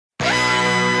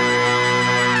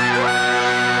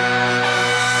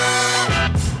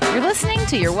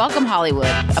to You're Welcome Hollywood,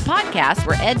 a podcast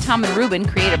where Ed, Tom, and Ruben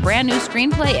create a brand new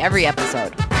screenplay every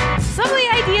episode. Some of the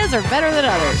ideas are better than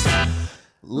others.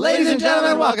 Ladies and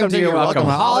gentlemen, welcome to You're Welcome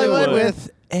Hollywood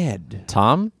with Ed,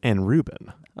 Tom, and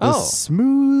Ruben. the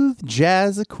smooth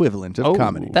jazz equivalent of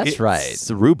comedy. That's right. It's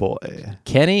Rue Boy.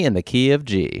 Kenny in the key of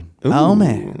G. Oh,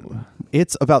 man.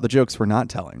 It's about the jokes we're not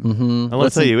telling. Mm-hmm. I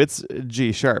want to tell you, it's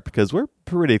G sharp because we're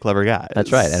pretty clever guys.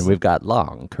 That's right, and we've got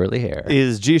long, curly hair.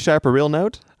 Is G sharp a real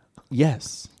note?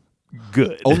 Yes.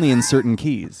 Good. Only in certain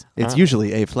keys. It's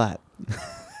usually A flat.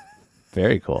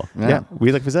 Very cool. Yeah,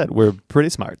 like we said, we're pretty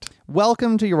smart.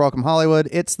 Welcome to You're Welcome Hollywood.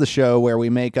 It's the show where we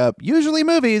make up usually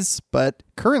movies, but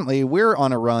currently we're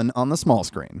on a run on the small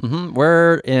screen. Mm-hmm.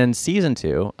 We're in season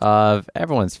 2 of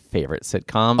everyone's favorite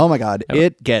sitcom. Oh my God,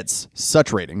 it gets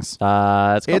such ratings.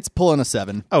 It's Pulling a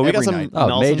 7. Oh, we every got some night.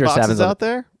 Nelson major boxes sevens out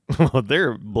there? Well,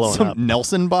 they're blowing Some up.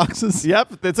 Nelson boxes.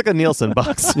 Yep, it's like a Nielsen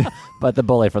box. but the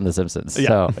bully from The Simpsons. Yeah.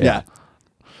 So, Yeah.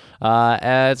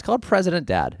 it's called President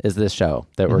Dad is this show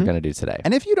that we're going to do today.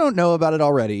 And if you don't know about it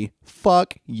already,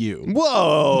 fuck you.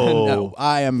 Whoa. No,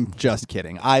 I am just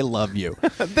kidding. I love you.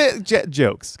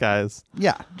 Jokes, guys.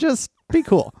 Yeah, just be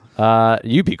cool.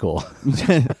 You be cool.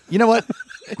 You know what?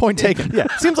 Point taken. Yeah,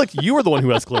 seems like you were the one who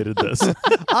escalated this.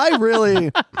 I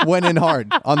really went in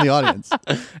hard on the audience.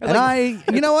 And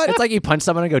you know what? It's like you punch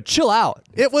someone and go, chill out.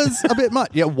 It was a bit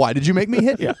much. Yeah, why did you make me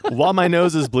hit you? Yeah, while my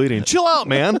nose is bleeding. Chill out,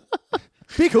 man.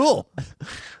 Be cool.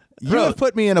 You have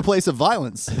put me in a place of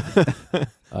violence.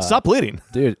 Stop bleeding.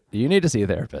 Dude, you need to see a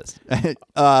therapist.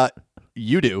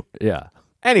 You do. Yeah.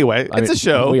 Anyway, I it's mean, a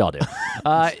show. We all do.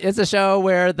 It's a show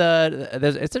where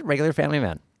it's a regular family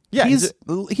man. Yeah, He's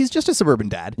just a suburban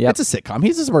dad. Yep. It's a sitcom.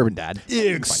 He's a suburban dad.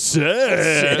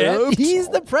 except He's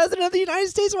the president of the United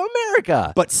States of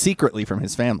America. But secretly from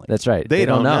his family. That's right. they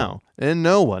don't know. And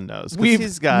no one knows. 'Cause We've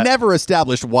he's got never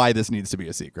established why this needs to be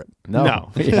a secret. No,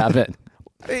 we haven't.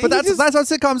 But that's how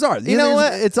sitcoms are. You know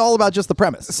what? It's all about just the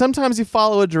premise. Sometimes you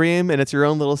follow a dream and it's your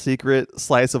own little secret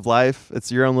slice of life.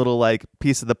 It's your own little like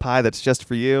piece of the pie that's just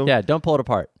for you. Yeah, don't pull it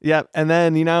apart. Yeah. And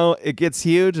then, it gets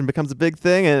huge and becomes a big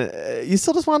thing and you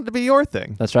still just want it to be your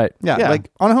thing. That's right. Yeah,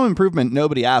 like on Home Improvement,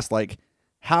 nobody asked, like,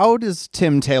 how does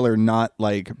Tim Taylor not,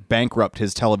 like, bankrupt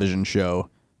his television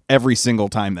show every single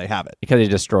time they have it? Because he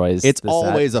destroys It's the set.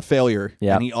 always a failure,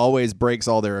 Yeah. and he always breaks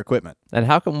all their equipment. And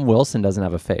how come Wilson doesn't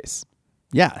have a face?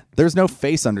 Yeah, there's no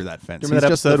face under that fence. Remember He's that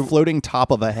just the episode- floating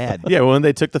top of a head. Yeah. When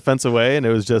they took the fence away and it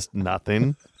was just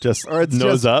nothing, just Or it's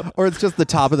nose just, up. Or it's just the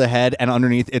top of the head, and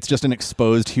underneath it's just an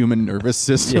exposed human nervous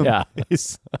system. Yeah.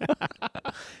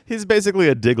 He's basically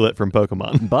a Diglett from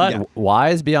Pokemon. But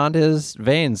wise beyond his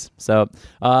veins. So,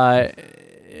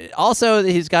 also,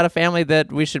 he's got a family that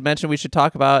we should mention, we should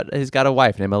talk about. He's got a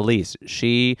wife named Elise.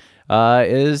 She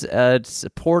is a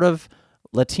supportive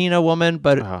Latina woman,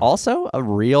 but also a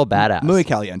real badass. Muy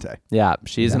caliente. Yeah,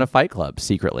 she's in a fight club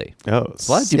secretly. Oh, There's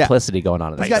a lot of duplicity going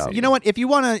on in this Guys, show. you know what? If you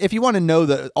wanna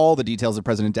know all the details of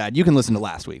President Dad, you can listen to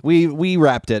last week. We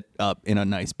wrapped it up in a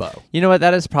nice bow. You know what?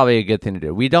 That is probably a good thing to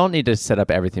do. We don't need to set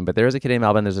up everything, but there is a kid named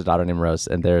Alvin, there's a daughter named Rose,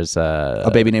 and there's A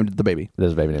baby named the baby.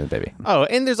 there's a baby named Baby. Oh,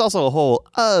 and there's also a whole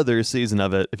other season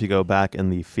of it if you go back in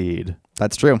the feed.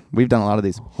 That's true. We've done a lot of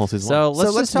these. Whole season So one.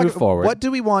 let's just move forward. What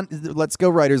do we want? Let's go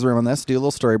writer's room on this. Do a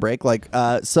little story break.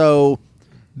 So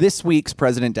this week's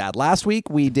President Dad. Last week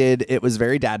it was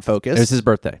very dad focused. It was his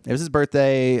birthday. It was his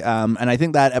birthday, and I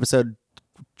think that episode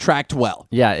tracked well.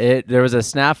 Yeah, there was a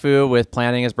snafu with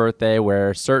planning his birthday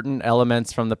where certain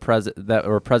elements from that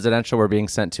were presidential were being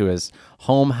sent to his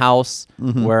home house,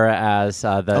 whereas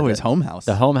His home house.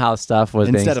 the home house stuff was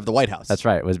Instead being, of the White House. That's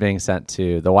right, it was being sent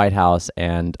to the White House,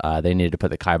 and they needed to put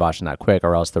the kibosh on that quick,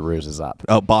 or else the ruse is up.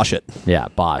 Oh, Bosch it. Yeah,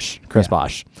 Chris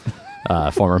Bosh,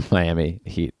 former Miami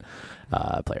Heat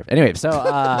player. Anyway, so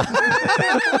I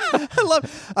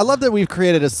love that we've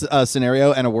created a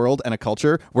scenario and a world and a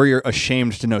culture where you're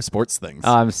ashamed to know sports things.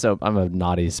 I'm a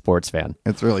naughty sports fan.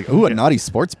 It's really a naughty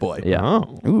sports boy. Yeah.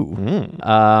 Oh. Ooh.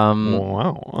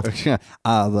 Wow.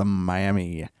 The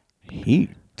Miami Heat.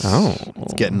 Oh.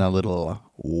 It's getting a little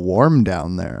warm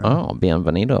down there. Oh,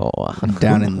 bienvenido.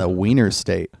 Down in the Wiener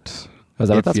State. Is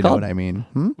that what if that's you know called? what I mean.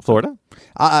 Florida?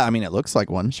 I mean, it looks like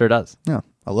one. Sure does. Yeah,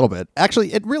 a little bit.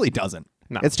 Actually, it really doesn't.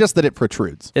 No. It's just that it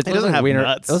protrudes. It doesn't looks like have a wiener.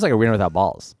 nuts. It looks like a wiener without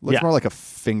balls, Looks Yeah. more like a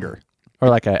finger. or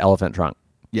like an elephant trunk.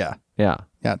 Yeah. Yeah,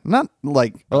 Yeah. Not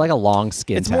like. or like a long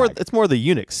skin. It's tag. more the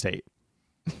eunuch state.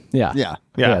 Yeah. Yeah.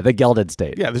 Yeah. The gelded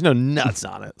state. Yeah, there's no nuts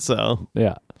on it. So,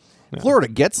 Yeah. Florida,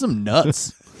 get some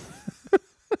nuts.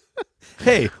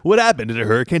 hey, what happened? Did a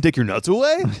hurricane take your nuts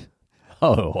away?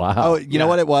 Oh, wow. Oh, you know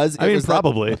what it was? I mean, was that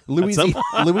probably.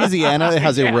 Louisiana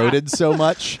has eroded so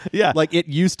much. Yeah. Like it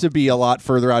used to be a lot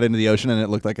further out into the ocean, and it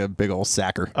looked like a big old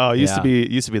sacker. Oh, it used to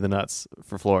Yeah. be the nuts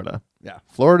for Florida. Yeah,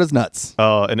 Florida's nuts.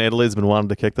 Oh, and Italy's been wanting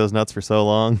to kick those nuts for so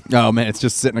long. Oh man, it's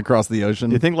just sitting across the ocean.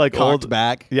 You think like cocked old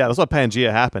back? Yeah, that's what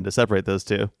Pangea happened to separate those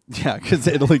two. Yeah, because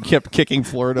Italy kept kicking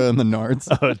Florida in the nards.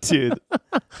 Oh, dude.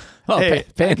 Oh, Hey,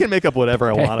 I can make up whatever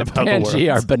I want about the Pangaea,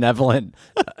 our world. benevolent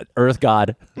Earth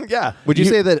god. Yeah. Would you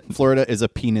say that Florida is a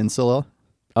peninsula?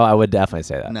 Oh, I would definitely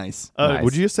say that. Nice. Nice.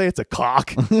 Would you say it's a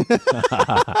cock?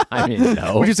 I mean,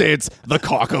 no. Would you say it's the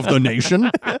cock of the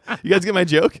nation? You guys get my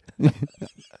joke?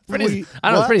 Pretty, I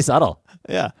don't know. It's pretty subtle.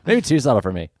 Yeah. Maybe too subtle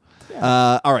for me.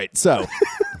 All right. So,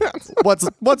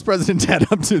 what's President Ted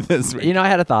up to this week? You know, I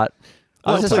had a thought.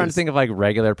 I was Oh, just trying to please. think of like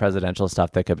regular presidential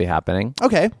stuff that could be happening.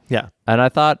 Okay. Yeah. And I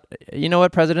thought, you know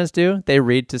what presidents do? They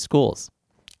read to schools.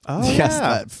 Oh,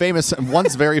 Yes, famous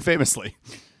once very famously.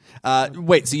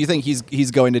 Wait, so you think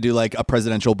he's going to do like a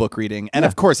presidential book reading? And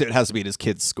of course, it has to be at his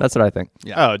kid's school. That's what I think.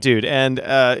 Yeah. Oh, dude. And,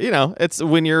 it's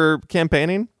when you're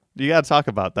campaigning, you got to talk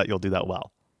about that. You'll do that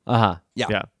well. Uh-huh. Yeah.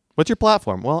 Yeah. What's your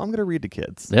platform? Well, I'm going to read to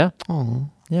kids. Yeah.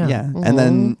 Yeah. Yeah. And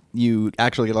then you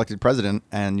actually get elected president,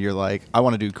 and you're like, I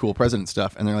want to do cool president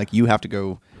stuff. And they're like, you have to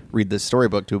go read this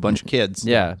storybook to a bunch of kids.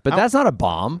 Yeah. But that's not a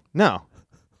bomb. No.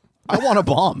 I want a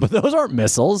bomb. But those aren't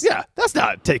missiles. Yeah. That's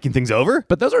not taking things over.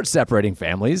 But those aren't separating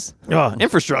families.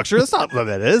 Infrastructure. That's not what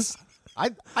that is. I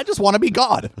just want to be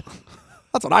God.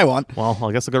 That's what I want. Well,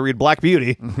 I guess I'll go read Black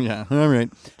Beauty. Yeah. All right.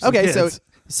 Okay. kids.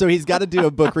 So he's got to do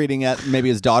a book reading at maybe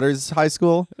his daughter's high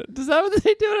school. Is that what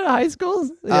they do in high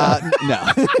schools?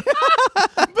 No.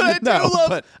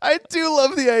 But I do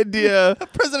love the idea.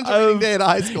 Presidential reading day at a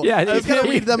high school. Yeah, he's got to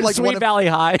read them like Sweet one of, Valley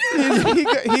High.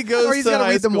 he goes or he's to got to high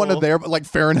read them one of school. their like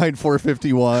Fahrenheit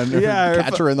 451 or Yeah, or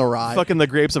Catcher in the Rye. Fucking the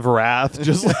Grapes of Wrath.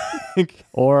 Just like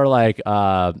Or like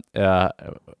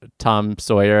Tom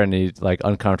Sawyer, and he like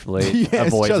uncomfortably Yeah, it's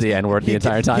avoids just- the N-word the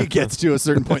entire time. He gets to a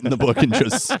certain point in the book and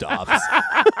just stops.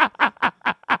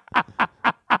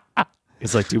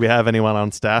 he's like, do we have anyone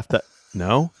on staff that?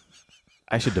 No.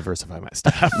 I should diversify my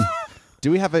staff.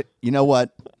 Do we have a? You know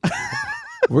what?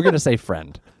 We're going to say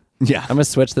friend. Yeah. I'm going to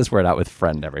switch this word out with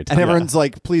friend every time. And everyone's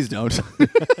like, please don't.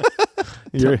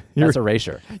 That's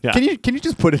erasure. Yeah. Can you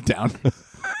just put it down?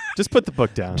 Just put the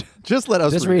book down. Just let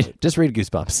us Just read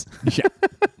Goosebumps. Yeah.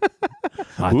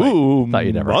 Thought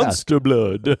you never asked. monster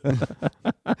blood.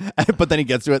 But then he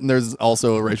gets to it, and there's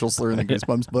also a racial slur in the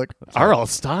Goosebumps book. R.L.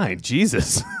 Stein.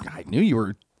 Jesus. I knew you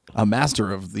were a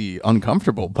master of the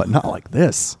uncomfortable, but not like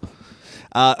this.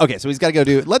 Okay, so he's got to go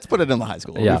do. Let's put it in the high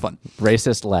school. It'll Yeah. be fun.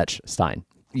 Racist Lech Stein.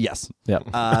 Yes. Yep.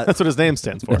 That's what his name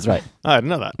stands for. That's right. I didn't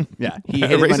know that. Yeah. He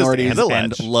hated Racist minorities and a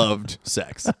and lech. loved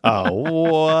sex. Oh,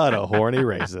 what a horny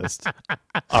racist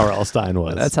R.L. Stein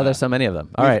was. That's how there's so many of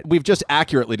them. All right. We've just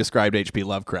accurately described H.P.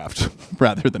 Lovecraft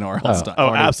rather than R.L. Stein.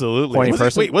 Oh, absolutely. horny Was he-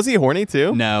 person? wait, was he horny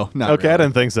too? No, not Okay, I really.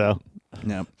 didn't think so.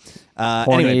 No.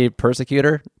 Horny Anyway,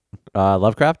 persecutor,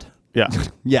 Lovecraft. Yeah.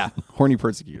 yeah, horny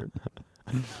persecutor.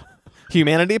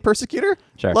 Humanity persecutor?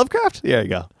 Sure. Lovecraft? There you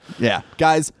go. Yeah,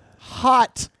 guys,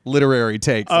 hot literary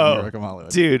takes in Oh, American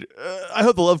Hollywood. dude, I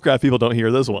hope the Lovecraft people don't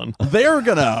hear this one. They're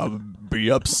gonna be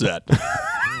upset.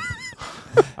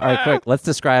 All right, quick. Let's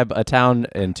describe a town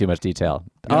in too much detail.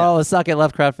 Oh, suck it,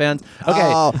 Lovecraft fans. Okay.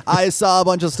 Oh, I saw a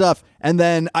bunch of stuff, and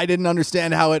then I didn't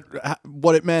understand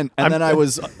what it meant, and then I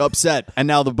was upset, and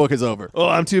now the book is over. Oh,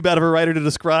 I'm too bad of a writer to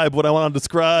describe what I want to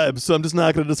describe, so I'm just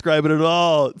not going to describe it at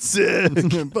all. It's sick.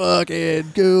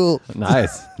 Fucking cool.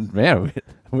 Nice. Man,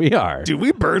 we are. Dude,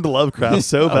 we burned Lovecraft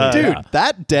so bad. Dude,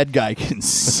 that dead guy can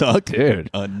suck Dude.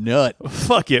 a nut.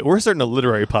 Fuck it. We're starting a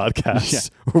literary podcast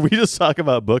where we just talk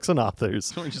about books and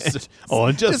authors.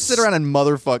 And Just sit around and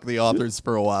motherfuck the authors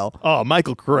for a while. Oh,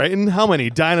 Michael Crichton, how many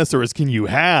dinosaurs can you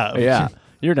have? Yeah.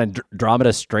 You're an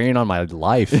Andromeda strain on my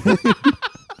life. Dude,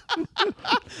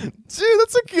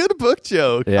 that's a good book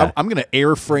joke. Yeah. I'm gonna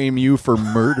airframe you for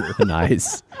murder.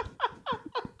 Nice.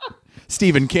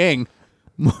 Stephen King,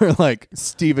 more like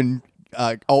Stephen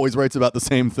always writes about the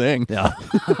same thing. Yeah.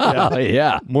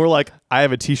 Yeah. More like, I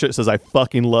have a t-shirt that says, I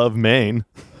fucking love Maine.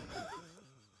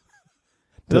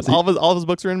 All of his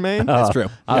books are in Maine? That's true.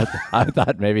 I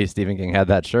thought maybe Stephen King had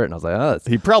that shirt, and I was like, oh, that's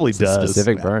He probably a does.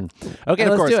 specific burn. Okay, And of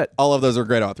let's course, do it. all of those are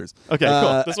great authors. Okay,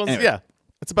 cool. This one's, anyway.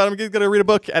 It's about him going to read a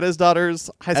book at his daughter's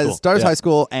high school. As Stars Yeah. High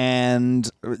School, and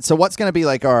so what's going to be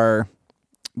like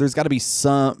there's got to be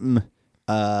some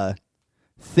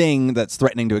thing that's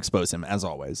threatening to expose him, as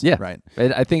always. Yeah. Right.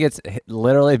 I think it's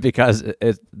literally because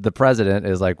the president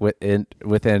is like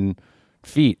within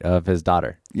feet of his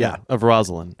daughter Yeah. Of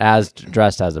Rosalind. as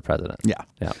dressed as the president. Yeah.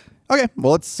 Yeah. Okay.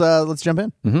 Well, let's jump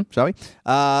in, shall we?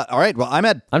 All right. Well, I'm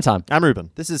Ed. I'm Tom. I'm Ruben.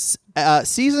 This is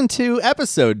season 2,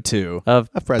 episode 2 Of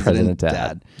President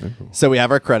Dad. So we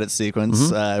have our credit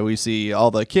sequence. We see all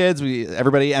the kids,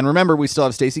 everybody, and remember, we still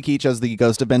have Stacy Keach as the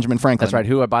ghost of Benjamin Franklin. That's right.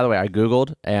 Who, by the way, I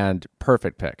Googled, and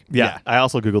perfect pick. Yeah. I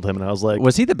also Googled him and I was like,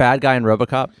 Was he the bad guy in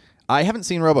RoboCop? I haven't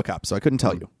seen RoboCop, so I couldn't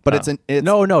tell you. But it's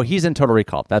No, he's in Total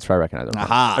Recall. That's where I recognize him. from.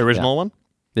 Aha. original one?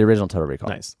 The original Total Recall.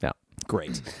 Nice. Yeah.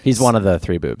 Great. He's one of the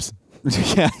 3 boobs.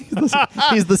 Yeah,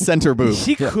 he's the center boob.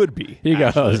 He could be. He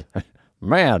goes,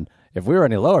 man, if we were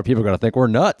any lower, people are going to think we're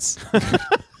nuts.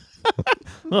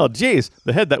 Oh, geez.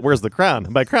 The head that wears the crown.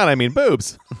 By crown, I mean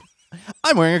boobs.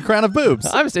 I'm wearing a crown of boobs.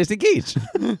 I'm Stacey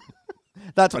Keach.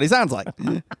 That's what he sounds like.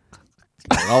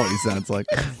 That's all he sounds like.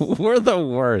 We're the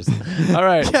worst. All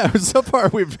right. Yeah, so far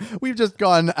we've just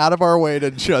gone out of our way to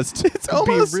just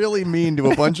almost- be really mean to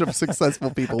a bunch of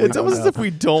successful people. It's almost as if we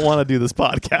don't want to do this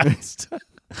podcast.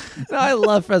 No, I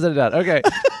love President Dad. Okay.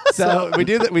 So we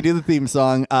do the theme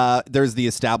song. There's the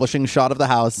establishing shot of the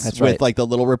house That's with right. like the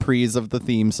little reprise of the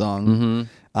theme song.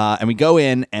 And we go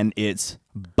in and it's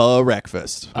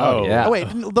breakfast. Oh, yeah. Oh wait,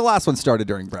 the last one started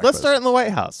during breakfast. Let's start in the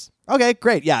White House. Okay,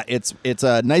 great. Yeah, it's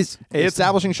a nice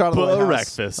establishing shot of the White House.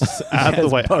 Breakfast at the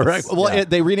White House. Well,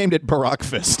 they renamed it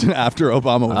Barackfest after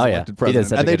Obama was Oh, yeah. elected He did president,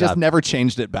 such a and they good just job. never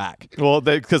changed it back. Well,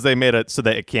 because they made it so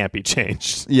that it can't be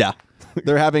changed. Yeah,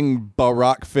 they're having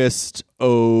Barackfest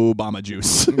Obama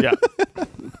juice. Yeah.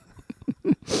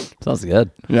 Sounds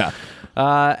good. Yeah.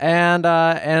 And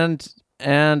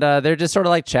they're just sort of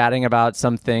like chatting about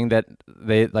something that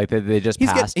they just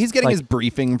passed. He's getting Like, his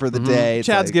briefing for the day. It's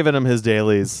Chad's like, giving him his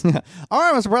dailies. all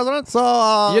right, Mr. President.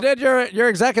 So You did your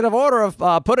executive order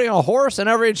of putting a horse in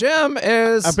every gym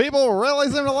is people really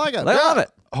seem to like it. they love it.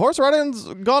 Horse riding's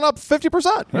gone up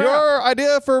 50%. Your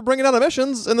idea for bringing down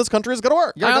emissions in this country is going to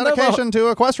work. Your And dedication to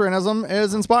equestrianism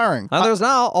is inspiring. And there's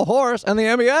now a horse in the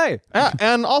NBA. Yeah,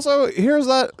 and also, here's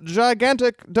that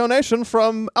gigantic donation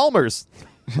from Elmer's.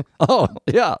 Oh,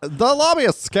 yeah. The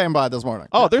lobbyists came by this morning.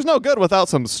 Oh, there's no good without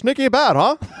some sneaky bad,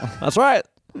 huh? That's right.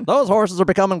 Those horses are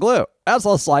becoming glue. That's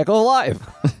the cycle of life.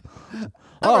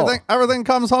 Everything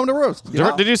comes home to roost.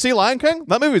 Did you see Lion King?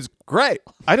 That movie's great.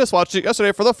 I just watched it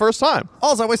yesterday for the first time.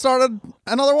 Also, we started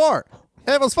another war.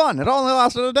 It was fun. It only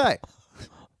lasted a day.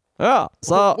 Yeah.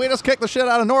 So We just kicked the shit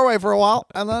out of Norway for a while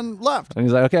and then left. and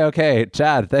he's like, okay,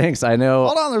 Chad, thanks. I know.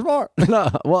 Hold on, there's more. No,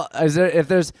 well, if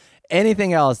there's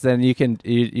anything else, then you can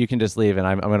just leave, and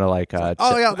I'm gonna like. Oh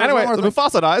yeah. there's Anyway, one more thing.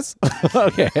 Mufasa dies.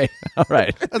 Okay. All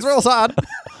right. It's real sad.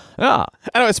 Yeah.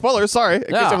 Anyway, spoilers, sorry, in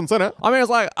case you Yeah. haven't seen it. I mean, it's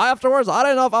like afterwards, I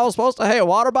didn't know if I was supposed to hate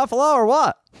water buffalo or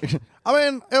what. I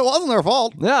mean, it wasn't their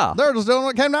fault. Yeah. They're just doing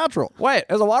what came natural. Wait,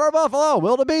 is a water buffalo a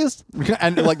wildebeest?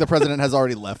 And like the president has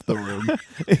already left the room.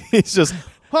 He's just,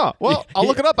 well, I'll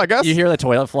look it up, I guess. You hear the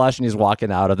toilet flush, and he's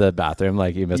walking out of the bathroom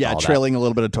like he missed Yeah, all that. trailing a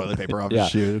little bit of toilet paper off Yeah.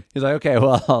 his shoe. He's like, okay,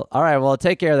 well, all right, well,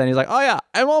 take care then. He's like, oh yeah,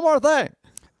 and one more thing.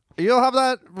 You'll have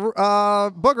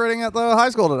that book reading at the high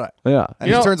school today. Yeah. And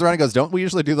You he know- turns around and goes, don't we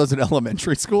usually do those in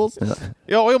elementary schools?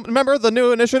 Remember the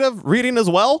new initiative, Reading as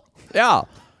Well? Yeah.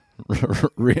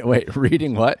 Wait,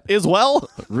 reading what? Is well?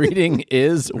 Reading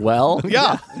is well?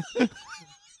 Yeah.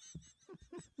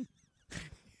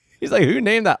 He's like, who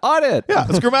named that? I did. Yeah,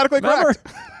 it's grammatically Remember? correct.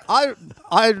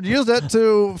 I used it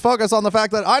to focus on the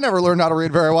fact that I never learned how to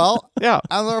read very well. Yeah.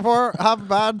 And therefore have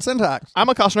bad syntax. I'm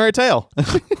a cautionary tale.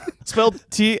 Spelled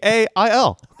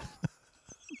T-A-I-L.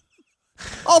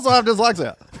 Also have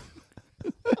dyslexia.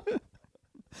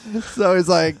 So he's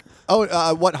like,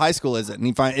 oh, what high school is it? And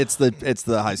he it's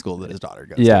the high school that his daughter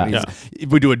goes Yeah. to.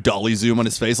 We do a dolly zoom on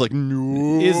his face like,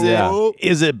 no.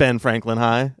 Is it Ben Franklin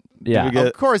High? Yeah. Did we get-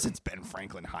 Of course it's Ben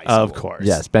Franklin High School. Of course.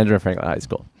 Yes, Benjamin Franklin High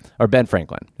School. Or Ben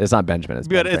Franklin. It's not Benjamin. It's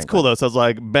But Ben it's cool Franklin. though. So it's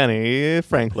like Benny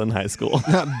Franklin High School.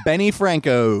 Benny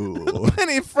Franco.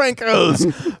 Benny Franco's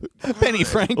Benny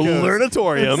Franco's.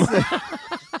 Learnatorium.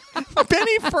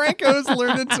 Benny Franco's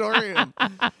Learnatorium.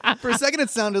 For a second, it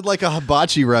sounded like a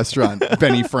hibachi restaurant.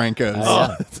 Benny Franco's.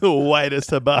 Oh, it's the whitest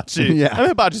hibachi. Yeah. I mean,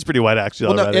 hibachi's pretty white actually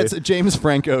Well, no, already. it's James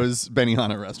Franco's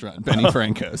Benihana restaurant. Benny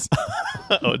Franco's.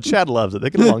 Oh, Chad loves it. They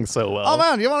get along so well. Oh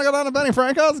man, you want to go down to Benny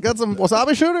Franco's? Get some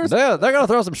wasabi shooters? They're going to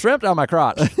throw some shrimp down my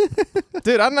crotch.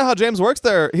 Dude, I don't know how James works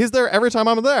there. He's there every time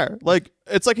I'm there. Like,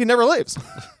 it's like he never leaves.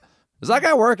 Is that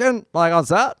guy working like on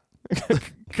set?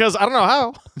 Because I don't know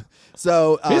how.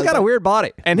 So He's got a weird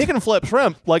body. And he can flip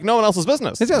shrimp like no one else's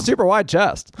business. He's got a super wide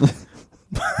chest. that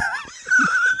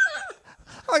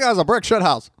guy's a brick shit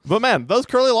house. But man, those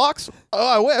curly locks, oh,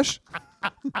 I wish.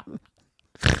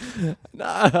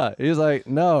 Nah. He's like,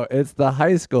 no, it's the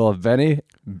high school,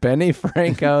 Benny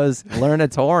Franco's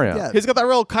Learnatorium. Yeah. He's got that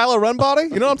real Kylo Ren body.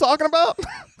 You know what I'm talking about?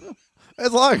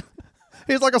 It's like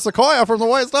he's like a sequoia from the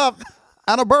waist up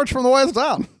and a birch from the waist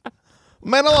down.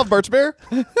 Man, I love birch beer.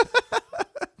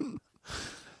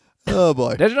 Oh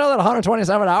boy. Did you know that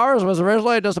 127 hours was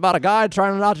originally just about a guy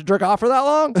trying not to jerk off for that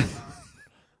long?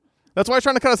 That's why he's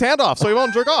trying to cut his hand off so he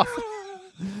won't jerk off.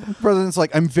 President's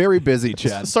like, I'm very busy,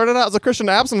 Chad. Started out as a Christian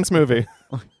abstinence movie.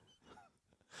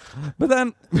 But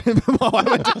then I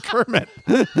went to Kermit.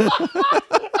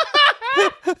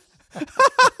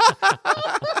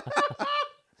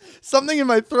 Something in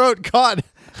my throat caught,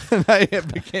 and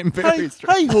it became very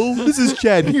strange. Hi-ho, this is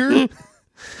Chad here.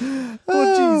 Oh,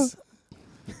 jeez.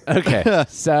 Okay,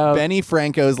 so Benny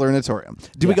Franco's Learnatorium.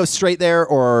 Do we go straight there,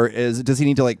 or does he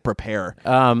need to like prepare?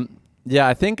 yeah,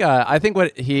 I think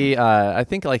what he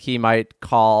like he might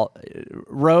call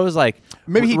Rose like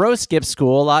Maybe Rose skips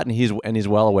school a lot and he's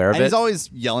well aware of And it. he's always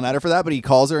yelling at her for that, but he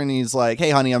calls her and he's like,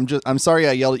 "Hey, honey, I'm sorry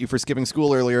I yelled at you for skipping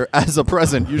school earlier. As a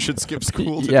present, you should skip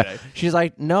school today." Yeah, she's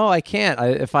like, "No, I can't.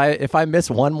 If I miss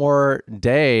one more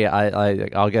day,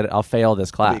 I'll fail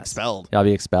this class. expelled. Yeah, I'll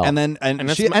be expelled." And then and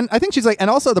I think she's like, and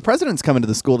also the president's coming to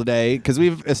the school today because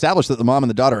we've established that the mom and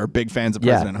the daughter are big fans of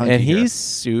President Hunky. and here. he's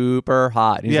super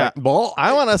hot. He's like, well,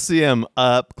 I want to see him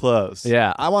up close.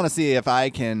 yeah. I want to see if I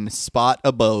can spot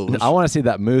a Bose. I want to see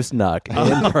that moose nuck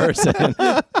in person.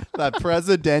 That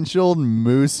presidential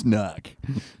moose nuck.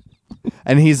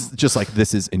 And he's just like,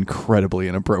 this is incredibly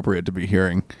inappropriate to be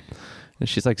hearing. And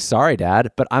she's like, "Sorry,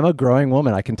 Dad, but I'm a growing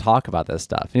woman. I can talk about this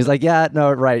stuff." And he's like, "Yeah,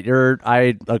 no, right.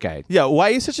 Okay. Yeah, why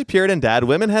are you such a Puritan dad?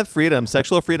 Women have freedom,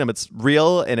 sexual freedom. It's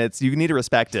real, and you need to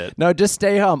respect it. No, just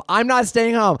stay home. I'm not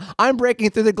staying home. I'm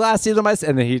breaking through the glass ceiling myself."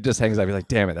 And then he just hangs up. He's like,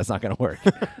 "Damn it, that's not going to work."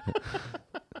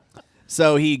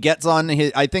 So he gets on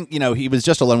his, I think, he was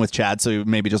just alone with Chad, so he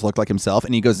maybe just looked like himself.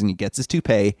 And he goes and he gets his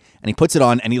toupee and he puts it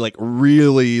on and he like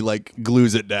really like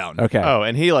glues it down. Okay. Oh,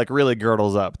 and he like really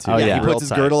girdles up too. Oh, yeah. He Real puts his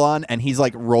tight. girdle on and he's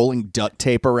like rolling duct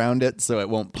tape around it so it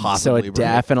won't So possibly it break.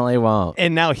 definitely won't.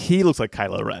 And now he looks like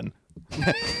Kylo Ren.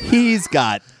 He's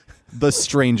got the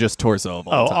strangest torso of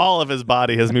all Oh, time. all of his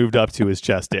body has moved up to his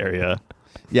chest area.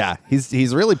 Yeah,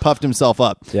 he's really puffed himself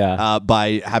up Yeah.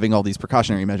 by having all these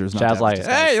precautionary measures. Not to Chad's have like, his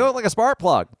 "Hey, you look like a spark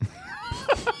plug."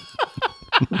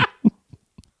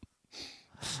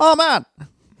 Oh man,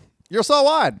 you're so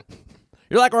wide.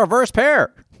 You're like a reverse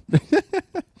pear.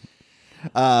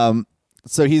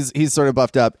 So he's sort of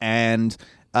buffed up and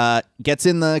gets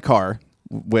in the car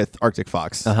with Arctic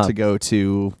Fox to go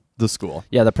to the school.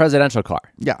 Yeah, the presidential car.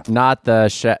 Yeah. Not the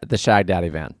Shag Daddy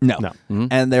van. No. No.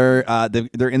 And they're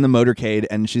in the motorcade,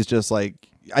 and she's just like,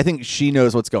 I think she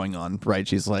knows what's going on, right?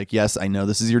 She's like, "Yes, I know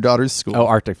this is your daughter's school." Oh,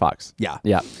 Arctic Fox. Yeah.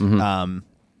 Yeah. Mhm.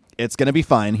 It's gonna be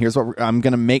fine. Here's what I'm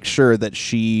gonna make sure that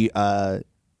she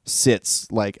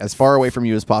sits like as far away from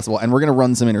you as possible, and we're gonna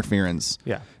run some interference.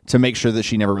 Yeah. To make sure that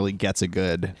she never really gets a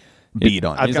good beat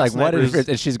on. I've He's got like, "What snipers. is?"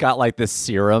 And she's got like this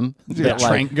serum. Yeah,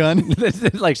 trank gun.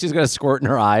 Like she's gonna squirt in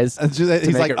her eyes. And to he's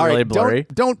make like, it "All really right, blurry."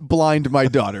 don't blind my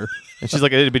daughter." And she's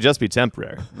like, it'd just be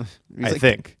temporary. He's I like,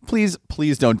 think. Please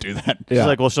don't do that. Yeah. She's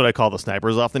like, well, should I call the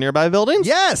snipers off the nearby buildings?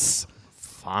 Yes.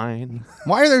 Fine.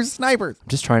 Why are there snipers? I'm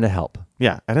just trying to help.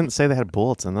 Yeah, I didn't say they had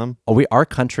bullets in them. Oh, our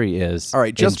country is All right,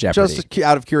 in just jeopardy.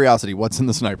 out of curiosity, what's in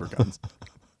the sniper guns?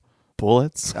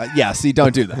 Bullets? Yeah, see,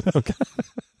 don't do that. Okay.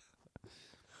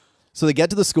 So they get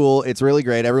to the school. It's really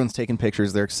great. Everyone's taking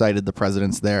pictures. They're excited. The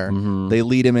president's there. They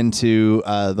lead him into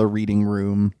the reading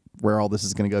room where all this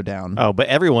is going to go down. Oh, but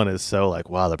everyone is so like,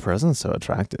 wow, the president's so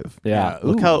attractive. Yeah.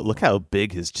 Look how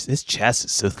big his chest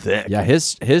is so thick. Yeah,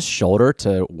 his shoulder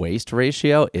to waist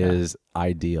ratio is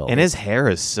ideal. And his hair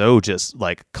is so just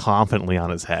like confidently on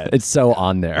his head. it's so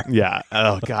on there. Yeah.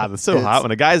 Oh God, it's so hot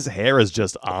when a guy's hair is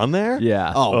just on there.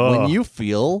 Yeah. Oh, when Ugh. you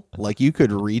feel like you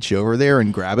could reach over there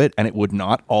and grab it and it would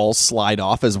not all slide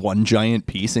off as one giant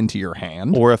piece into your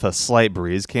hand. Or if a slight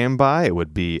breeze came by, it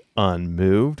would be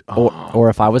unmoved. Or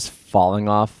if I was falling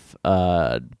off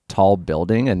a tall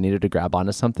building and needed to grab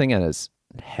onto something and his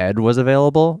head was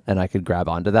available and I could grab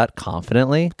onto that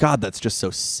confidently. God, that's just so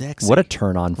sexy. What a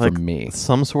turn on for Like me.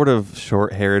 some sort of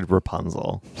short-haired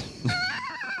Rapunzel,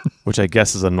 which I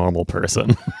guess is a normal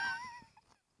person.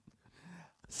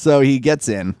 So he gets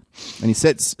in and he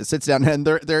sits down and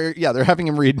they're having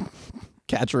him read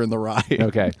Catcher in the Rye.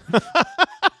 Okay.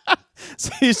 So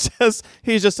he's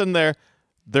just in there.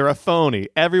 They're a phony.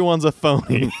 Everyone's a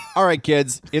phony. All right,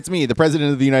 kids, it's me, the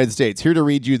President of the United States, here to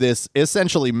read you this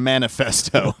essentially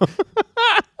manifesto.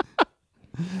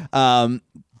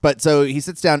 But so he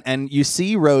sits down, and you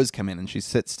see Rose come in, and she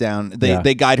sits down.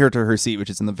 They guide her to her seat, which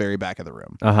is in the very back of the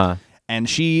room. And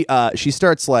she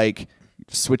starts like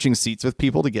switching seats with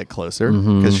people to get closer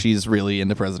because she's really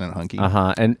into President Hunky.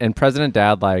 And President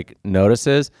Dad like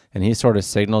notices, and he sort of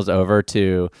signals over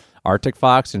to Arctic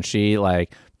Fox, and she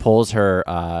like pulls her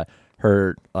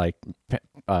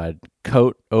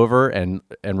coat over and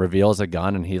reveals a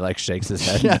gun, and he like shakes his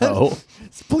head no.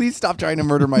 Please stop trying to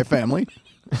murder my family.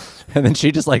 And then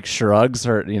she just like shrugs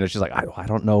her, she's like, I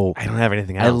don't know. I don't have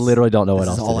anything else. I literally don't know what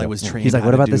else. This is all to do. I was trained. He's like, how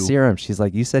what to about the do. serum? She's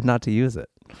like, you said not to use it.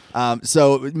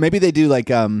 So maybe they do like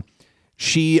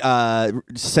she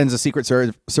sends a Secret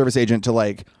Service agent to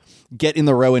like get in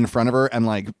the row in front of her and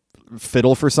like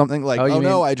fiddle for something. Like,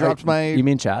 I dropped my. You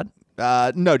mean Chad?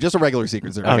 No, just a regular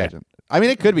Secret Service agent. I mean,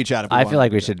 it could be Chad. If we I want feel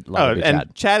like to we do should.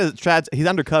 And Chad's he's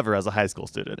undercover as a high school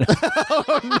student.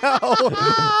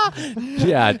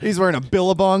 Yeah. He's wearing a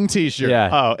Billabong t-shirt. Yeah.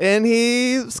 Oh, and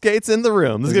he skates in the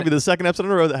room. This is gonna be the second episode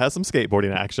in a row that has some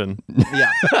skateboarding action.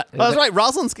 Yeah. Oh, that's right.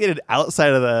 Rosalind skated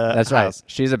outside of the That's house.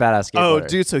 right. She's a badass Oh, skateboarder.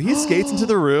 dude. So he skates into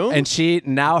the room, And she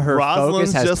now her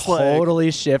Rosalind's focus has just like,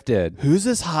 totally shifted. who's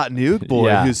this hot nude boy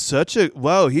Yeah. who's such a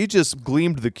he just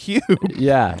gleamed the cube.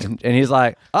 Yeah. And he's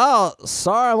like, oh,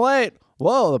 sorry I'm late.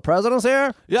 Whoa, the president's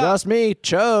here? Yeah. Just me,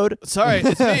 Chode. Sorry,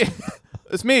 it's me.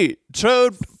 It's me,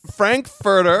 Chode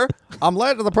Frankfurter. I'm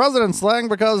late to the president's slang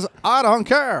because I don't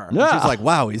care. And Yeah. she's like,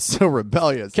 wow, he's so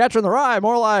rebellious. Catcher in the Rye,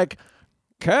 more like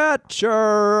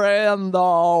Catcher in the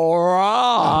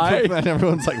Rye. And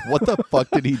everyone's like, what the fuck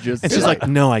did he just And say? she's like,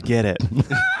 no, I get it.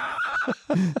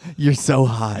 you're so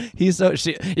hot. He's so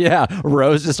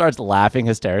Rose just starts laughing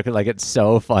hysterically, like it's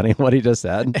so funny what he just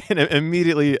said. And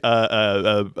immediately,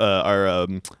 our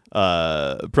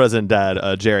President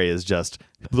Dad, Jerry, is just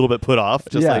a little bit put off.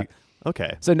 Just Yeah. like,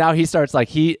 okay. So now he starts like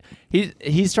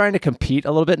he's trying to compete a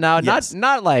little bit now, Yes.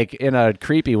 not like in a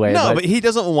creepy way. No, but he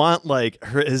doesn't want like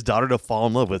his daughter to fall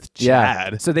in love with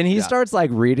Chad. Yeah. So then he starts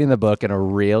like reading the book in a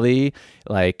really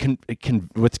like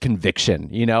with conviction,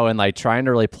 and like trying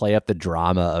to really play up the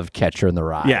drama of Catcher in the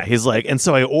Rye. Yeah, he's like, and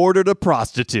so I ordered a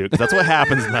prostitute. 'Cause that's what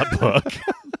happens in that book.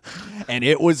 And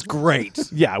it was great.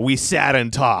 Yeah, we sat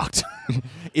and talked.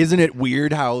 Isn't it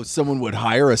weird how someone would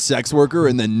hire a sex worker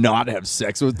and then not have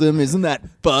sex with them? Isn't that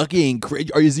fucking crazy?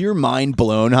 Is your mind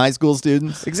blown, high school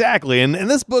students? Exactly. And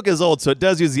this book is old, so it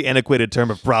does use the antiquated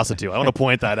term of prostitute. I want to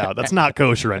point that out. That's not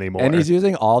kosher anymore. And he's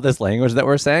using all this language that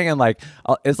we're saying, and like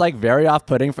it's like very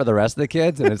off-putting for the rest of the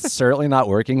kids, and it's certainly not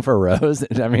working for Rose.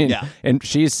 I mean, Yeah. and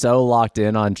she's so locked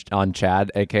in on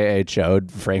Chad, aka Chode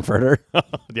Frankfurter.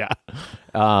 yeah.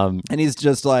 And he's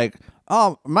just like,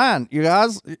 oh, man, you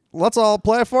guys, let's all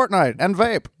play Fortnite and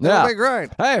vape. That'll be great.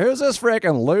 Hey, who's this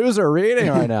freaking loser reading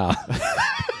right now?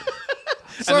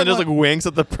 And then just like winks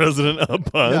at the president a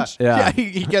bunch. Yeah.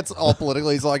 He gets all political.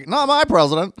 He's like, not my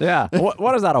president. Yeah.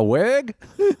 What is that, a wig?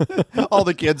 All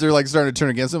the kids are like starting to turn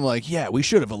against him. Like, yeah, we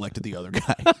should have elected the other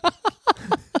guy.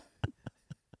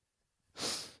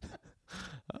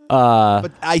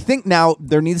 But I think now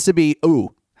there needs to be,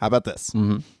 how about this?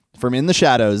 Mm-hmm. From in the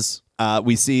shadows,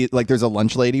 we see like there's a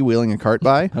lunch lady wheeling a cart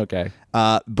by. Okay.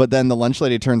 But then the lunch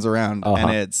lady turns around and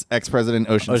it's ex-president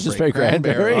Ocean Spray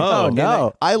Cranberry. Oh,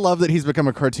 no. I love that he's become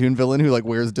a cartoon villain who like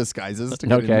wears disguises to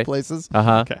get into places.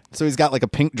 Okay. So he's got like a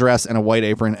pink dress and a white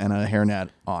apron and a hairnet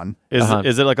on.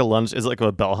 Is it like a lunch? Is it like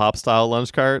a bellhop style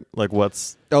lunch cart? Like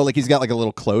what's? Oh, like he's got like a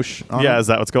little cloche on Yeah, him? is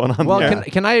that what's going on? Well, there?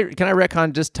 can I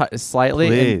retcon just slightly?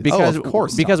 Please. And because of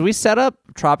course, because we set up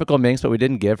Tropical Minx, but we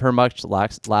didn't give her much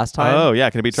last time. Oh yeah,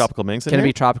 can it be Tropical Minx? Can it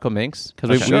be Tropical Minx? Because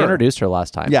we Sure. introduced her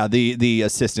last time. Yeah, the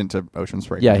assistant to Ocean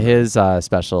Spray. Yeah, his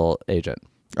special agent.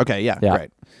 Okay, yeah, Yeah.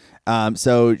 great.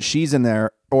 So she's in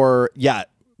there, yeah.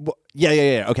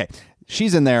 Okay,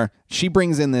 she's in there. She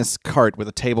brings in this cart with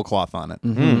a tablecloth on it.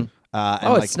 Mm-hmm.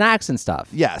 And It's snacks and stuff.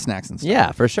 yeah, snacks and stuff.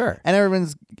 Yeah, for sure. And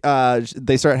everyone's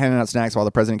they start handing out snacks while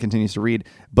the president continues to read.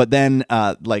 But then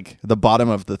like the bottom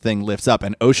of the thing lifts up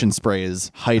and Ocean Spray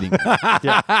is hiding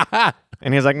it.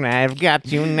 And he's like, I've got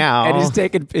you now. And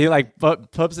he's he like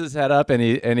puts his head up and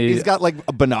He's got like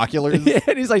binoculars.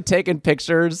 and he's like taking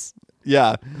pictures.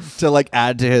 Yeah, to like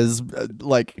add to his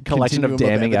like Collection of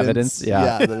continuum damning evidence.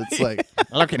 Yeah. that it's like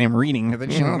look at him reading.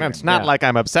 It's not like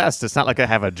I'm obsessed. It's not like I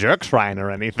have a jerk shrine or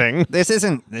anything. This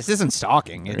isn't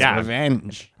stalking. It's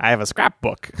revenge. I have a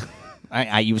scrapbook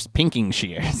I use pinking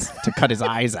shears to cut his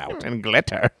eyes out. and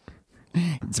glitter.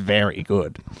 It's very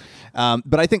good.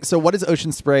 But I think so. What is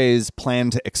Ocean Spray's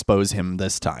plan to expose him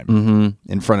this time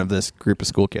in front of this group of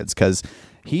school kids? Because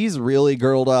he's really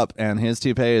girled up and his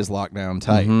toupee is locked down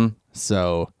tight.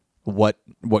 So what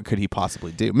could he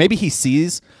possibly do? Maybe he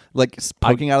sees, like,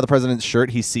 poking out of the president's shirt,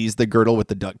 he sees the girdle with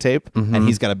the duct tape, and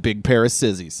he's got a big pair of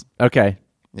scissors. Okay.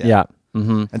 Yeah.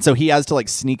 Mm-hmm. And so he has to, like,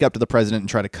 sneak up to the president and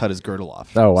try to cut his girdle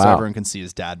off. Oh, wow. So everyone can see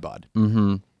his dad bod.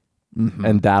 And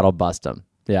that'll bust him.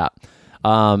 Yeah.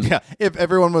 Yeah, if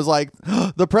everyone was like,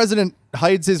 the president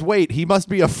hides his weight, he must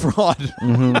be a fraud.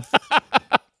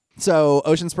 So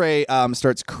Ocean Spray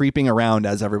starts creeping around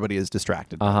as everybody is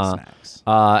distracted by the snacks.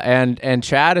 And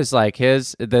Chad is like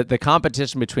the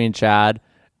competition between Chad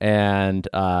and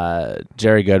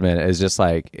Jerry Goodman is just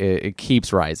like it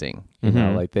keeps rising. You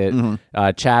know, like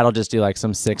that. Chad will just do like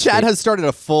some sick. Chad has started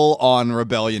a full-on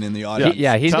rebellion in the audience.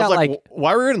 He's Sounds got like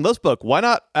why are we reading this book? Why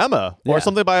not Emma or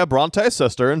something by a Bronte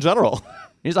sister in general?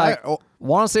 he's like,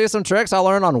 want to see some tricks I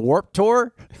learned on Warped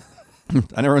Tour?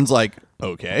 And everyone's like,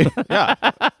 okay. Yeah.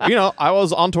 I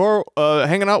was on tour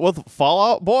hanging out with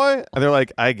Fallout Boy. And they're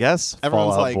like, I guess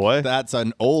Everyone's Fallout like, Boy. that's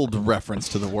an old reference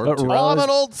to the Warped But Tour. Well, I'm an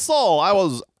old soul. I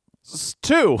was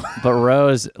 2. But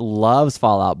Rose loves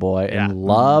Fallout Boy and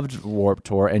loved Warped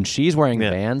Tour, and she's wearing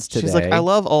Vans today. She's like, I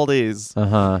love all these.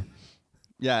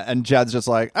 Yeah, and Chad's just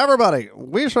like, everybody,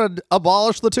 we should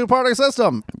abolish the two-party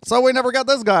system so we never get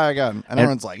this guy again. And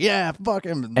everyone's like, yeah, fuck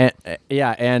him. And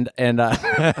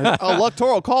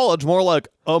Electoral college, more like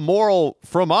a moral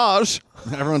fromage.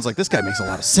 Everyone's like, this guy makes a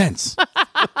lot of sense.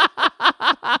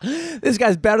 this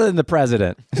guy's better than the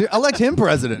president. Elect him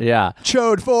president. Yeah.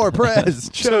 Chode for prez.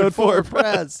 Chode for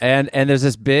prez. And there's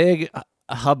this big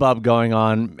hubbub going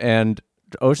on, and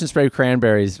Ocean Spray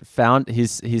Cranberries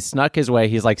he's snuck his way.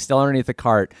 He's like still underneath the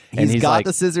cart, and He's got like,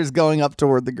 the scissors going up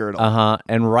toward the girdle.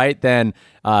 And right then,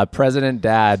 President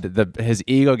Dad, his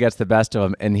ego gets the best of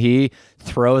him, and he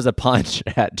throws a punch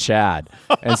at Chad.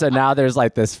 And so now there's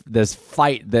like this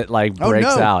fight that like breaks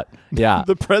out. Yeah.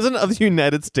 The president of the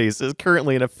United States is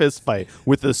currently in a fist fight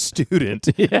with a student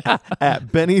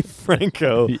at Benny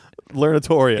Franco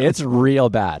Learnatorium. It's real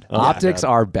bad. Optics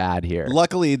are bad here.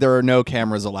 Luckily, there are no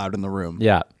cameras allowed in the room.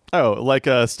 Yeah. Oh, like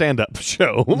a stand-up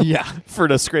show. Yeah. For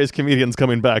disgraced comedians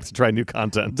coming back to try new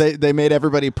content. They made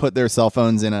everybody put their cell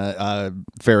phones in a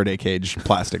Faraday cage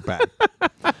plastic bag.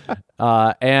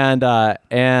 And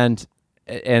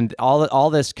all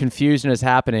this confusion is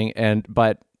happening,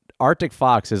 but Arctic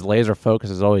Fox is laser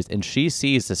focused as always, and she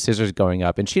sees the scissors going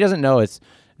up, and she doesn't know it's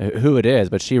who it is,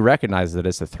 but she recognizes that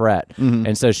it's a threat.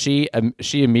 And so she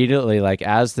immediately, like,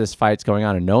 as this fight's going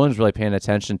on and no one's really paying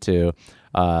attention to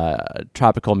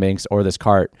Tropical Minx or this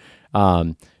cart,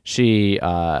 she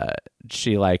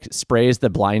like sprays the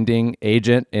blinding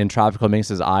agent in Tropical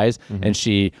Minx's eyes, and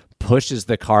she pushes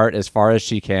the cart as far as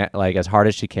she can, like as hard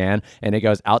as she can, and it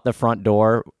goes out the front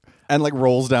door and like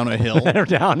rolls down a hill.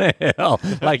 Down a hill,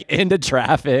 like into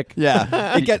traffic.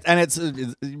 Yeah. It's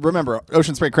remember,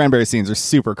 Ocean Spray Cranberry scenes are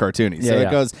super cartoony. So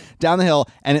it goes down the hill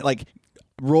and it like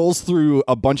rolls through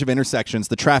a bunch of intersections.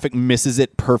 The traffic misses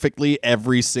it perfectly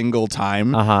every single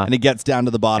time. And it gets down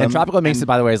to the bottom. And Tropical Minx,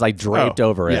 by the way, is like draped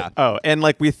over it. Yeah. Oh, and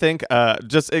like we think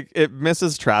it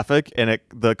misses traffic and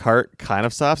the cart kind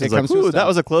of stops. It's like, comes to a ooh, stop. that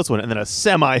was a close one. And then a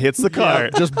semi hits the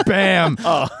cart. Just bam.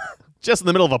 Just in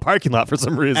the middle of a parking lot for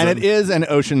some reason. And it is an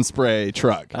Ocean Spray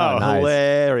truck. Oh, nice.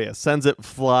 Hilarious. Sends it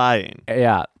flying.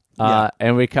 Yeah.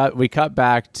 And we cut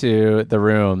back to the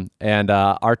room, and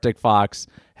Arctic Fox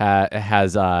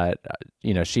has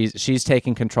she's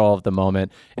taking control of the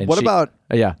moment. And What about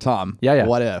Tom? Yeah.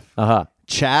 What if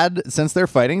Chad, since they're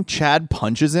fighting, Chad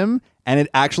punches him, and it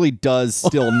actually does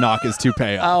still knock his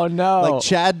toupee off. Oh no! Like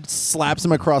Chad slaps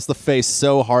him across the face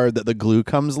so hard that the glue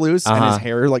comes loose and his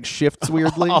hair like shifts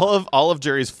weirdly. all of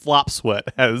Jerry's flop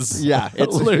sweat has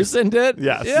it's loosened it.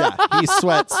 Yes. Yeah, he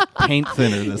sweats paint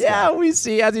thinner this time. We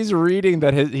see as he's reading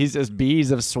that his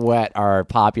beads of sweat are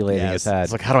populating his head.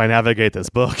 It's like, how do I navigate this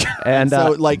book? And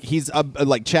So like he's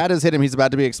like Chad has hit him. He's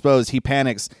about to be exposed. He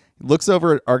panics, looks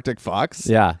over at Arctic Fox.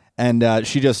 Yeah. And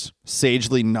she just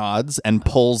sagely nods and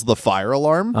pulls the fire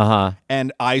alarm.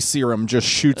 And eye serum just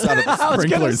shoots out of the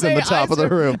sprinklers in the top of the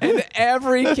room. And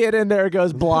every kid in there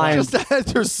goes blind. Just as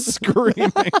they're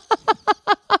screaming.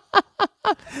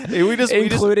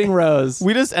 including Rose.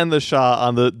 We just end the shot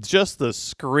on the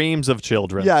screams of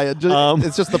children. Yeah,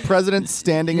 it's just the president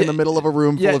standing in the middle of a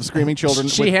room full of screaming children.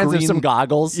 She with hands him green, some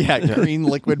goggles. Yeah, green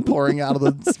liquid pouring out of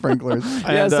the sprinklers.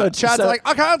 So Chad's like,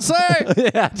 I can't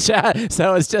say. Yeah, Chad.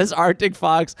 So it's just Arctic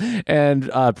Fox and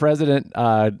President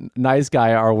Nice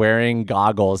Guy are wearing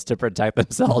goggles to protect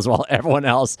themselves, while everyone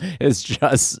else is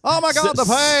just. Oh my God, the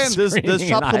pain! Does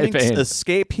Tropical Minx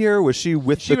escape here? Was she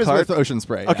with She the was cart? with Ocean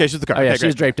Spray. Okay, she's the cart. Oh yeah, Okay, she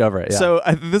was great. draped over it. Yeah. So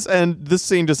this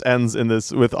scene just ends in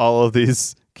this with all of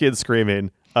these kids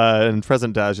screaming, and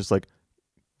President Dad's just like,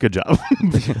 Good job.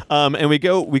 And we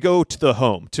go to the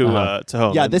home to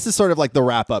home. Yeah, this is sort of like the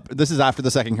wrap up. This is after the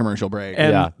second commercial break.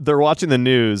 And they're watching the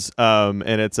news. And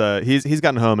it's he's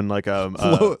gotten home and like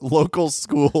local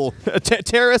school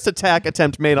terrorist attack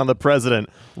attempt made on the president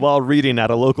while reading at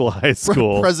a local high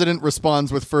school. President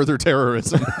responds with further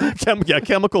terrorism.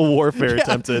 Chemical warfare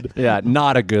attempted. Yeah,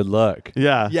 not a good look.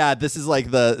 Yeah, this is like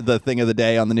the thing of the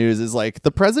day on the news is like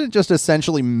the president just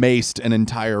essentially maced an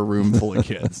entire room full of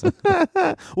kids.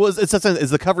 Well, it's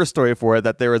the cover story for it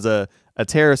that there was a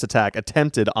terrorist attack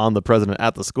attempted on the president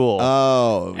at the school.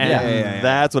 Oh, and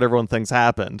that's what everyone thinks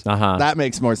happened. That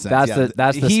makes more sense.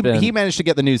 That's the spin. He managed to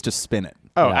get the news to spin it.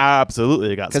 Oh,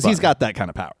 absolutely, because he's got that kind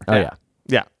of power. Oh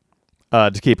yeah.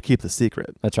 To keep the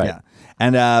secret. That's right. Yeah,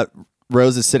 and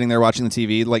Rose is sitting there watching the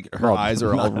TV, like her eyes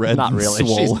are all red and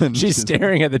swollen. She's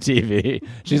staring at the TV.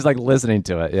 She's like listening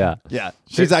to it. Yeah. Yeah.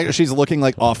 She's looking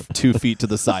like off 2 feet to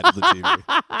the side of the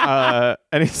TV.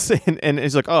 And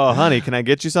he's like, "Oh, honey, can I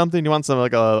get you something? You want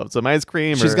some some ice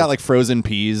cream?" She's got like frozen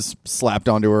peas slapped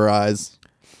onto her eyes.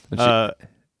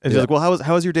 And she's like, "Well,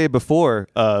 how was your day before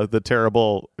the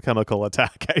terrible chemical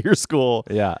attack at your school?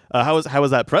 Yeah. How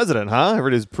was that president? Huh?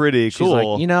 Everybody's pretty She's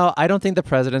cool. like, I don't think the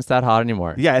president's that hot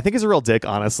anymore. Yeah, I think he's a real dick,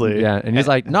 honestly. Yeah, and he's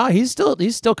like, no, he's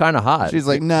still kind of hot. She's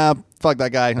like, nah, fuck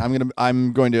that guy.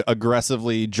 I'm going to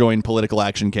aggressively join political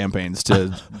action campaigns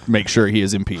to make sure he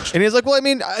is impeached. And he's like, well, I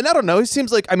mean, and I don't know. He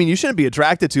seems like, I mean, you shouldn't be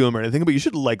attracted to him or anything, but you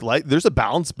should like there's a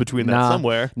balance between that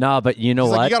somewhere. No, but you know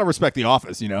He's what? Like, you got to respect the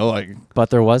office, like. But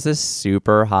there was this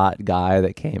super hot guy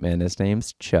that came in. His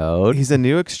name's Chode. He's a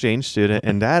new exchange student,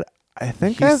 and Dad, I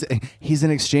think he's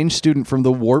an exchange student from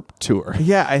the Warp Tour.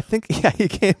 Yeah, I think he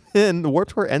came in. The Warp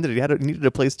Tour ended. He needed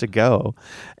a place to go,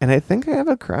 and I think I have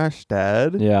a crush,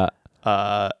 Dad. Yeah.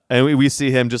 And we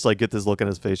see him just like get this look on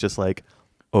his face, just like,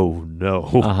 oh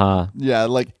no. Yeah,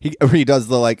 like he does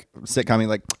the like sitcom,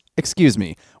 like, excuse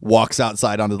me, walks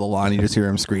outside onto the lawn. You just hear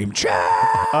him scream,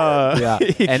 yeah.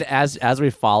 And as we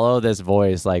follow this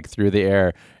voice like through the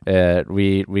air,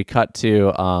 we cut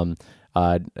to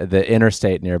the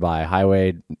interstate nearby,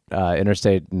 highway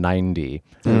Interstate 90.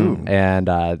 Ooh. And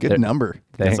good number.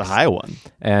 That's a high one.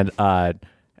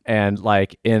 And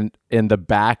like in the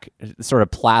back, sort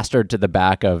of plastered to the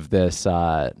back of this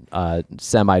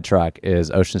semi truck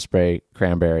is Ocean Spray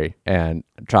Cranberry and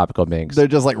Tropical Minx. They're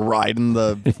just like riding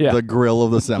the grill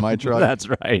of the semi truck. That's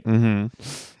right. Mm-hmm.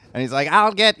 And he's like,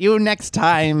 "I'll get you next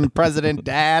time, President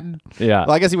Dad." Yeah.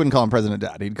 Well, I guess he wouldn't call him President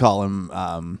Dad. He'd call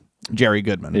him Jerry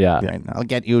Goodman. Yeah. Right? I'll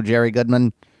get you, Jerry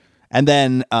Goodman. And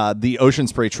then the Ocean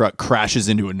Spray truck crashes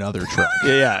into another truck.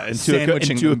 Yeah,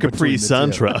 into a Capri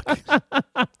Sun truck.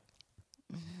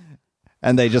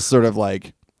 And they just sort of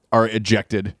like are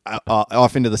ejected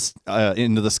off into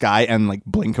the sky and like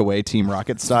blink away Team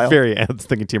Rocket style. I was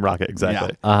thinking Team Rocket,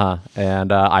 exactly. Yeah.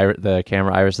 And the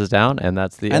camera irises down, and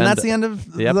that's the end. And that's the end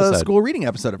of the school reading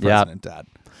episode of President Dad.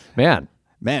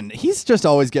 Man, he's just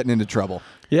always getting into trouble.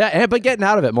 Yeah, but getting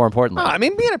out of it, more importantly. I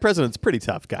mean, being a president's pretty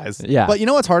tough, guys. Yeah. But you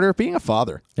know what's harder? Being a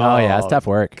father. Oh, yeah, it's tough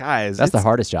work. Guys. That's the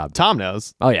hardest job. Tom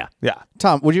knows. Oh, yeah. Yeah.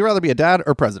 Tom, would you rather be a dad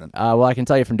or president? Well, I can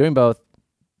tell you from doing both,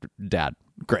 Dad.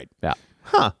 Great. Yeah.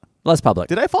 Huh. Less public.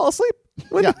 Did I fall asleep?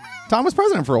 Yeah. Tom was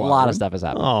president for a A while. lot of stuff has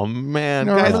happened. Oh, man.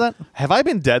 You remember that? Have I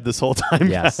been dead this whole time,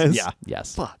 Yes. guys? Yeah.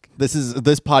 Yes. Fuck. This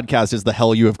podcast is the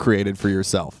hell you have created for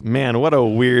yourself. Man, what a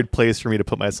weird place for me to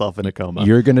put myself in a coma.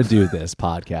 You're going to do this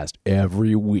podcast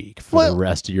every week for the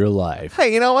rest of your life.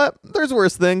 Hey, you know what? There's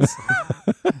worse things.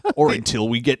 Or until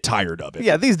we get tired of it.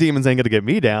 Yeah, these demons ain't going to get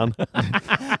me down.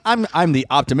 I'm the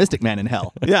optimistic man in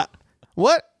hell. Yeah.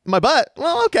 What? My butt?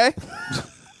 Well, okay.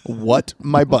 What?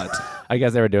 My butt. I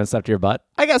guess they were doing stuff to your butt?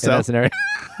 I guess in so. that scenario?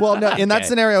 Well, no, in that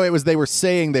scenario, they were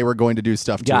saying they were going to do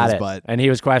stuff to his butt. And he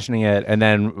was questioning it and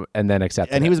then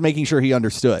accepted And it. he was making sure he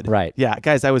understood. Right. Yeah,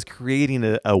 guys, I was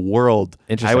creating a world.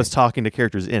 Interesting. I was talking to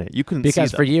characters in it. You couldn't see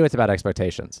Because them. for you, it's about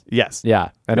expectations. Yes. Yeah.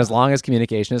 And as long as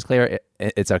communication is clear,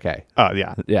 it's okay. Oh,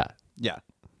 yeah. Yeah. Yeah.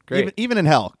 Great. Even in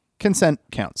hell, consent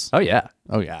counts. Oh, yeah.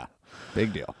 Oh, yeah.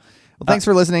 Big deal. Well, thanks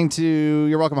for listening to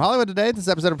You're Welcome Hollywood today. This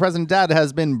episode of President Dad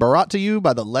has been brought to you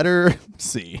by the letter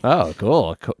C. Oh,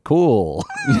 cool. Cool.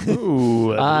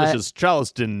 Ooh, delicious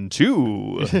Charleston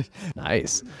too.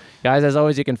 Nice. Guys, as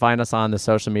always, you can find us on the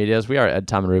social medias. We are Ed,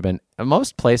 Tom, and Ruben.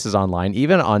 Most places online,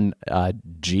 even on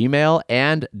Gmail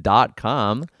and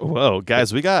 .com. Whoa,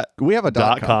 guys, we have a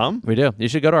 .com. We do. You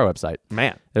should go to our website.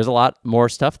 Man. There's a lot more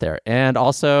stuff there. And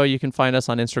also, you can find us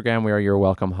on Instagram. We are You're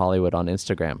Welcome Hollywood on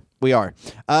Instagram. We are.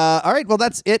 All right. Well,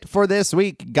 that's it for this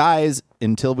week. Guys,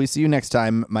 until we see you next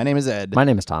time, my name is Ed. My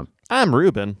name is Tom. I'm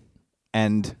Ruben.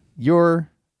 And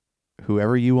you're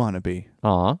whoever you want to be.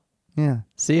 Aw. Yeah.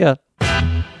 See ya.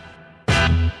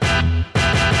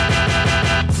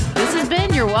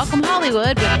 your Welcome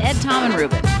Hollywood with Ed, Tom, and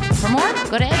Ruben. For more,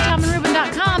 go to